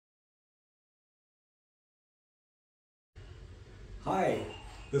Hi,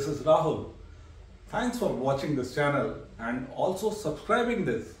 this is Rahul. Thanks for watching this channel and also subscribing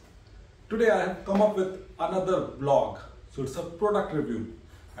this. Today I have come up with another vlog. So it's a product review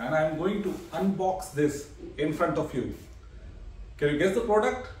and I am going to unbox this in front of you. Can you guess the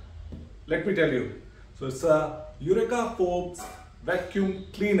product? Let me tell you. So it's a Eureka Forbes vacuum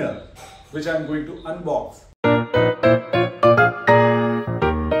cleaner which I am going to unbox.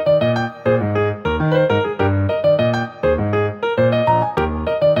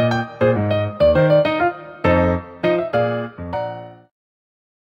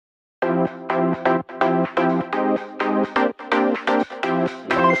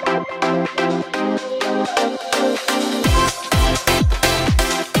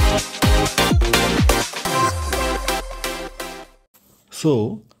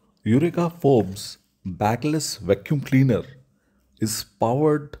 So, Eureka Forbes Begless vacuum cleaner is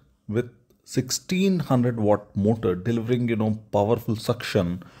powered with 1600 watt motor delivering powerful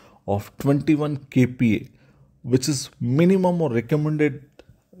suction of 21 kPa, which is minimum or recommended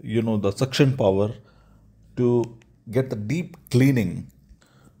the suction power to get the deep cleaning.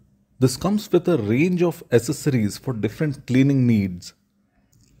 This comes with a range of accessories for different cleaning needs.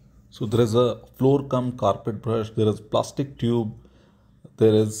 So there is a floor cum carpet brush, there is plastic tube,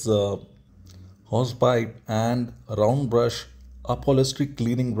 there is a hose pipe and a round brush, upholstery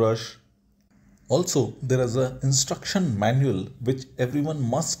cleaning brush. Also, there is an instruction manual which everyone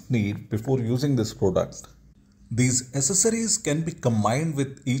must need before using this product. These accessories can be combined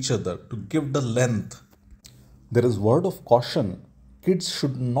with each other to give the length. There is word of caution, kids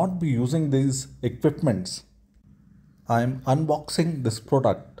should not be using these equipments. I am unboxing this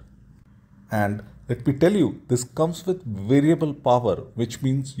product and let me tell you, this comes with variable power, which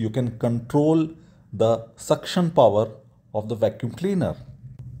means you can control the suction power of the vacuum cleaner.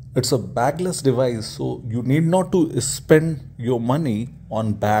 It's a bagless device, so you need not to spend your money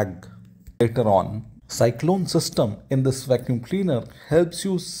on bag later on. Cyclone System in this vacuum cleaner helps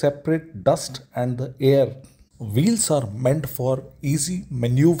you separate dust and the air. Wheels are meant for easy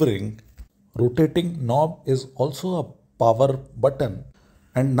maneuvering. Rotating knob is also a power button.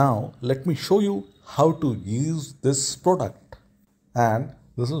 And now let me show you how to use this product. And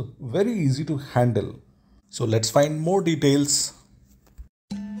this is very easy to handle. So let's find more details.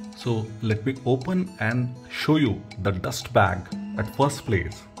 So let me open and show you the dust bag at first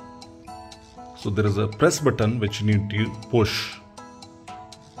place. So there is a press button which you need to push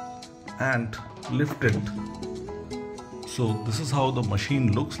and lift it. So this is how the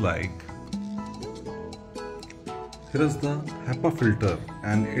machine looks like. Here is the HAPA filter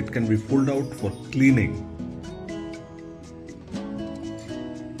and it can be pulled out for cleaning.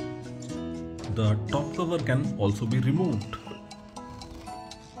 The top cover can also be removed.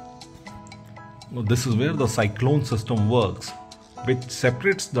 Now, this is where the Cyclone System works, which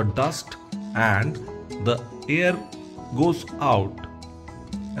separates the dust and the air goes out,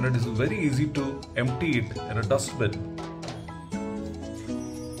 and it is very easy to empty it in a dustbin.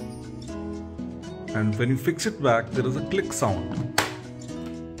 And when you fix it back, there is a click sound.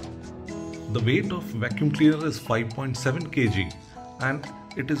 The weight of vacuum cleaner is 5.7 kg and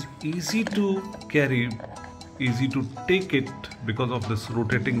it is easy to carry, easy to take it because of this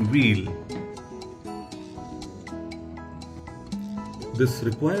rotating wheel. This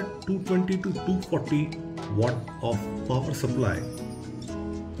required 220 to 240 watt of power supply.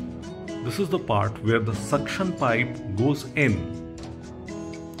 This is the part where the suction pipe goes in.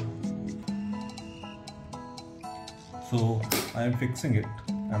 So I am fixing it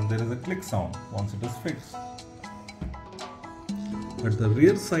and there is a click sound once it is fixed. At the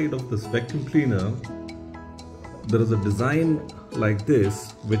rear side of this vacuum cleaner, there is a design like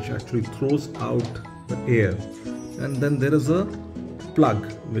this which actually throws out the air, and then there is a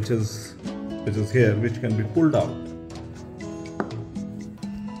plug which is here, which can be pulled out.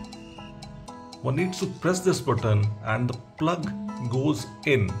 One needs to press this button and the plug goes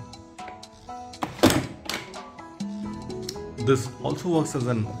in. This also works as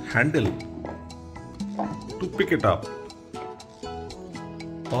a handle to pick it up.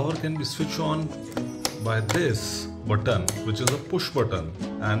 Power can be switched on by this button, which is a push button,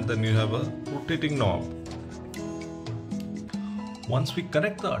 and then you have a rotating knob. Once we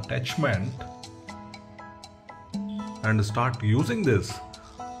connect the attachment and start using this,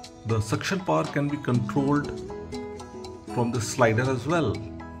 the suction power can be controlled from the slider as well.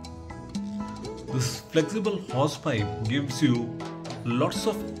 This flexible hose pipe gives you lots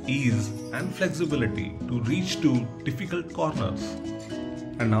of ease and flexibility to reach to difficult corners.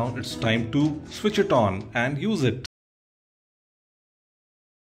 And now it's time to switch it on and use it.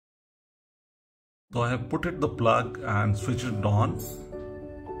 So I have put it the plug and switched it on,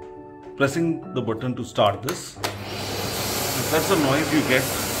 pressing the button to start this. That's the noise you get.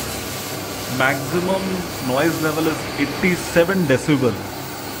 Maximum noise level is 87 decibel.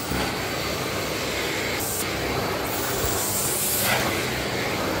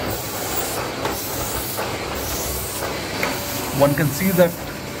 One can see that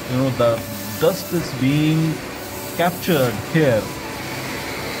the dust is being captured here.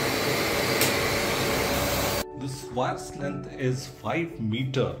 This wire's length is 5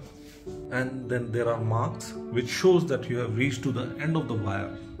 meters, and then there are marks which shows that you have reached to the end of the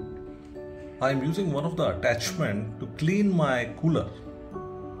wire. I am using one of the attachment to clean my cooler.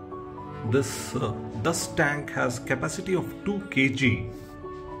 This dust tank has capacity of 2 kg.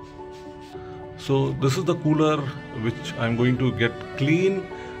 So this is the cooler which I am going to get clean,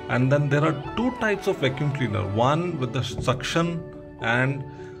 and then there are 2 types of vacuum cleaner. One with the suction, and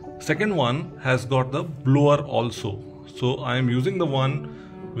second one has got the blower also. So I am using the one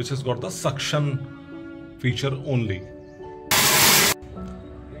which has got the suction feature only.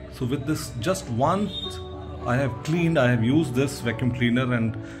 So with this just once I have used this vacuum cleaner,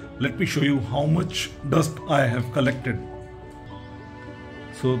 and let me show you how much dust I have collected.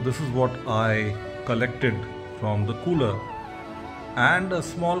 So this is what I collected from the cooler and a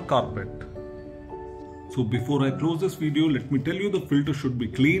small carpet. So before I close this video, let me tell you the filter should be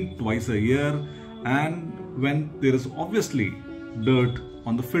cleaned twice a year, and when there is obviously dirt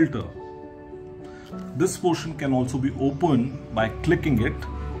on the filter. This portion can also be opened by clicking it.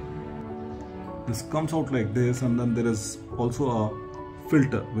 This comes out like this, and then there is also a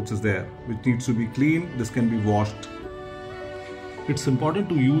filter which is there, which needs to be cleaned. This can be washed. It's important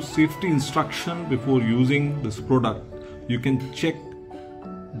to use safety instruction before using this product. You can check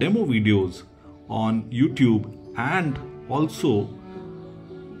demo videos on YouTube and also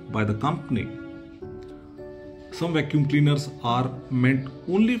by the company. Some vacuum cleaners are meant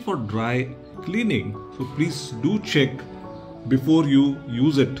only for dry cleaning, so please do check before you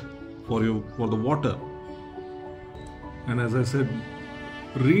use it for the water. And as I said,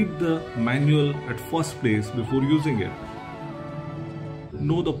 read the manual at first place before using it.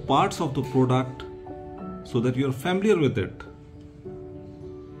 Know the parts of the product so that you are familiar with it.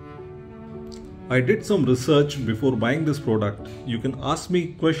 I did some research before buying this product. You can ask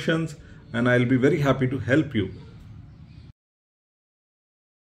me questions and I'll be very happy to help you.